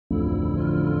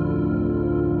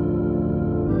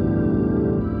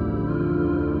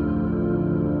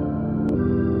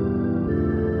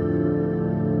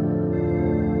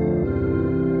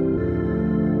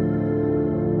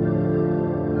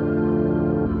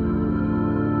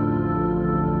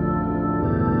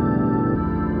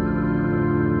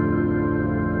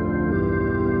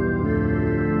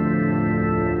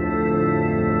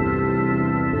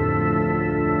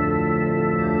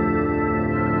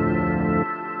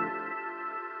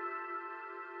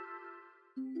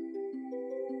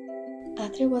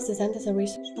Atrio was designed as a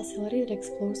research facility that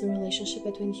explores the relationship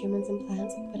between humans and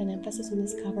plants, with an emphasis on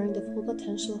discovering the full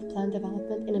potential of plant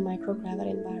development in a microgravity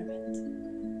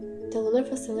environment. The lunar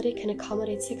facility can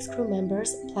accommodate 6 crew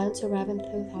members, planned to arrive in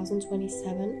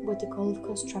 2027, with the goal of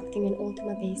constructing an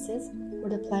ultima basis,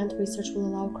 where the plant research will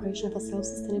allow creation of a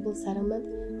self-sustainable settlement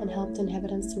and help the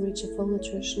inhabitants to reach a full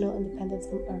nutritional independence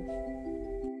from Earth.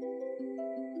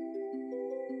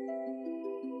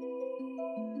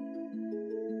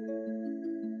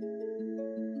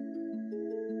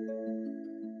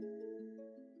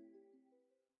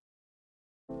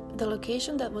 The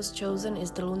location that was chosen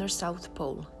is the lunar South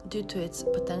Pole, due to its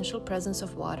potential presence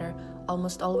of water,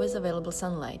 almost always available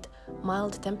sunlight,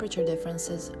 mild temperature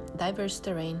differences, diverse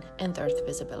terrain, and Earth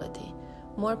visibility.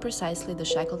 More precisely, the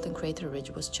Shackleton Crater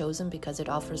Ridge was chosen because it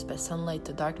offers best sunlight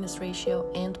to darkness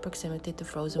ratio and proximity to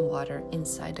frozen water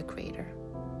inside the crater.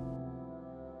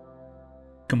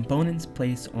 Components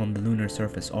placed on the lunar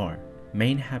surface are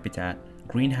main habitat,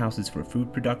 greenhouses for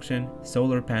food production,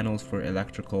 solar panels for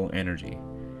electrical energy.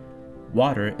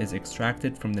 Water is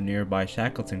extracted from the nearby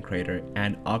Shackleton crater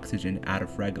and oxygen out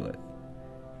of regolith.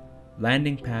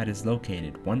 Landing pad is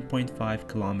located 1.5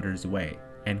 kilometers away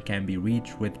and can be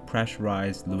reached with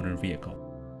pressurized lunar vehicle.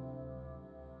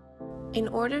 In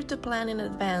order to plan in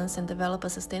advance and develop a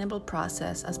sustainable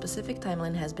process, a specific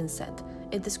timeline has been set.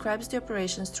 It describes the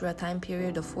operations through a time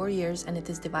period of 4 years, and it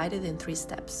is divided in 3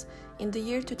 steps. In the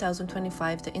year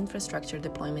 2025, the infrastructure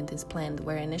deployment is planned,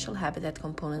 where initial habitat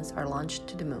components are launched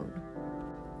to the moon.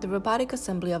 The robotic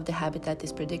assembly of the habitat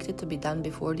is predicted to be done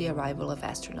before the arrival of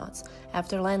astronauts.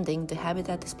 After landing, the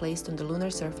habitat is placed on the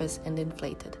lunar surface and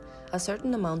inflated. A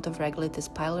certain amount of regolith is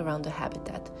piled around the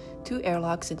habitat. 2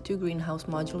 airlocks and 2 greenhouse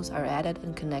modules are added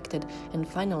and connected, and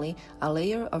finally, a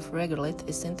layer of regolith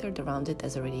is centered around it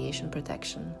as a radiation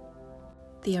protection.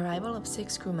 The arrival of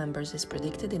 6 crew members is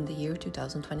predicted in the year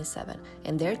 2027,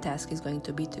 and their task is going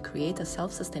to be to create a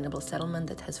self-sustainable settlement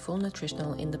that has full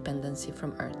nutritional independency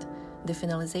from Earth. The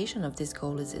finalization of this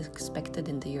goal is expected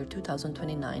in the year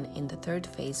 2029 in the 3rd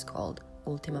phase called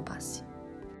Ultima Bassi.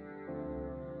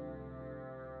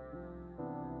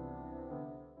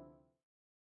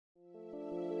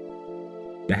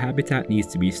 The habitat needs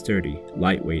to be sturdy,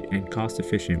 lightweight, and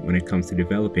cost-efficient when it comes to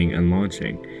developing and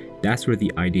launching. That's where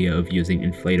the idea of using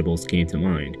inflatables came to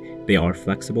mind. They are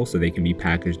flexible so they can be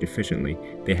packaged efficiently.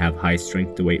 They have high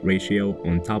strength-to-weight ratio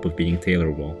on top of being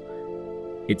tailorable.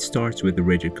 It starts with the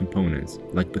rigid components,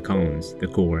 like the cones, the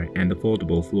core, and the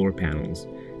foldable floor panels.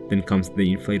 Then comes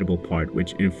the inflatable part,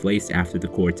 which inflates after the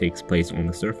core takes place on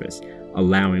the surface,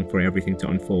 allowing for everything to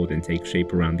unfold and take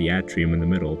shape around the atrium in the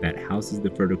middle that houses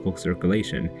the vertical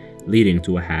circulation, leading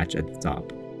to a hatch at the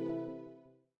top.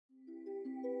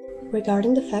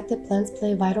 Regarding the fact that plants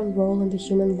play a vital role in the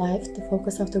human life, the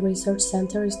focus of the research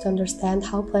center is to understand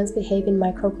how plants behave in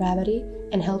microgravity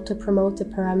and help to promote the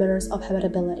parameters of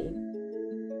habitability.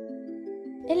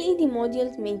 LED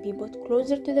modules may be put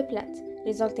closer to the plants,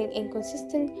 resulting in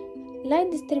consistent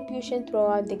light distribution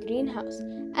throughout the greenhouse,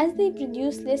 as they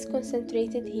produce less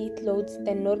concentrated heat loads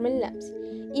than normal lamps,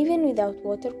 even without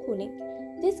water cooling.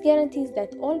 This guarantees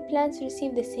that all plants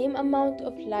receive the same amount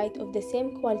of light of the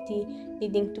same quality,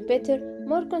 leading to better,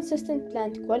 more consistent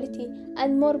plant quality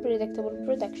and more predictable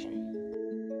production.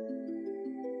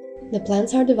 The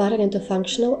plants are divided into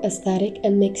functional, aesthetic,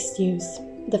 and mixed use.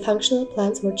 The functional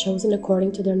plants were chosen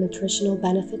according to their nutritional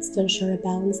benefits to ensure a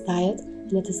balanced diet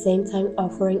and at the same time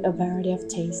offering a variety of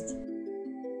taste.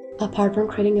 Apart from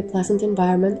creating a pleasant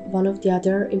environment, one of the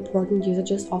other important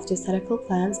usages of the aesthetical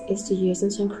plants is to use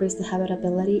them to increase the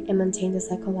habitability and maintain the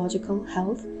psychological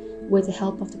health with the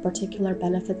help of the particular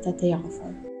benefit that they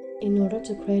offer. In order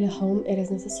to create a home, it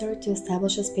is necessary to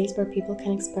establish a space where people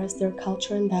can express their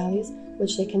culture and values,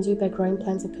 which they can do by growing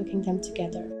plants and cooking them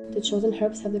together. The chosen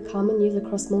herbs have the common use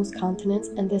across most continents,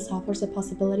 and this offers a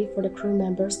possibility for the crew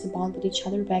members to bond with each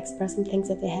other by expressing things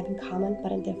that they have in common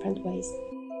but in different ways.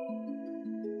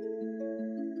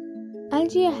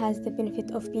 Algae has the benefit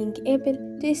of being able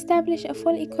to establish a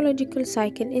full ecological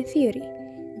cycle in theory.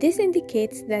 This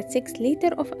indicates that 6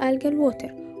 liters of algal water,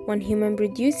 1 human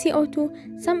produce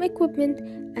CO2, some equipment,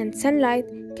 and sunlight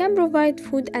can provide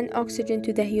food and oxygen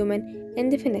to the human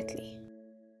indefinitely.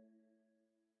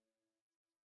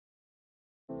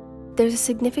 There's a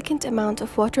significant amount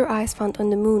of water ice found on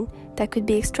the moon that could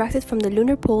be extracted from the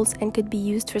lunar poles and could be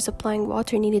used for supplying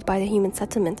water needed by the human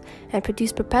settlement and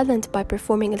produce propellant by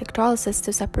performing electrolysis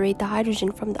to separate the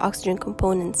hydrogen from the oxygen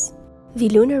components. The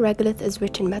lunar regolith is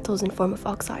rich in metals in form of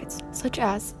oxides, such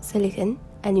as silicon,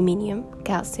 aluminium,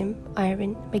 calcium,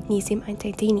 iron, magnesium, and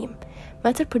titanium.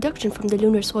 Matter production from the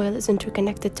lunar soil is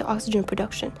interconnected to oxygen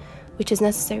production, which is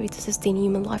necessary to sustain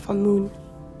human life on Moon.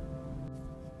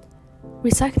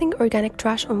 Recycling organic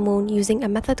trash on Moon using a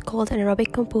method called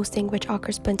anaerobic composting, which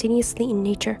occurs spontaneously in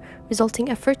nature, resulting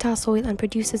in fertile soil and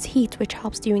produces heat, which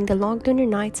helps during the long lunar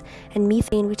nights, and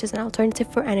methane, which is an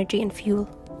alternative for energy and fuel.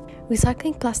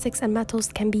 Recycling plastics and metals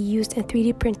can be used in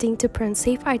 3D printing to print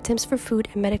safe items for food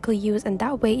and medical use, and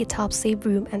that way it helps save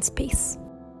room and space.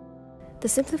 The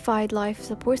simplified life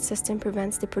support system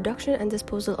prevents the production and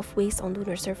disposal of waste on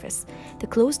lunar surface. The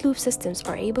closed-loop systems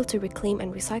are able to reclaim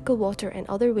and recycle water and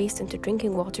other waste into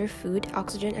drinking water, food,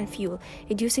 oxygen, and fuel,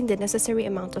 reducing the necessary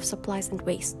amount of supplies and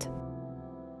waste.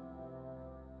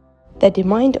 The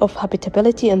demand of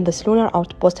habitability in this lunar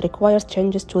outpost requires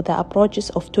changes to the approaches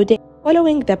of today.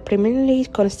 Following the preliminary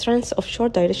constraints of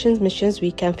short-duration missions,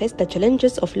 we can face the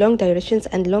challenges of long-duration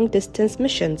and long-distance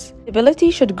missions. Stability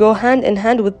should go hand in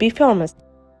hand with performance.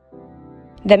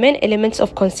 The main elements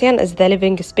of concern is the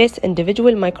living space,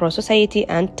 individual, micro-society,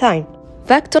 and time.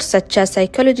 Factors such as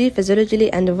psychology,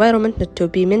 physiology, and environment need to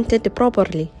be maintained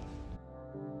properly.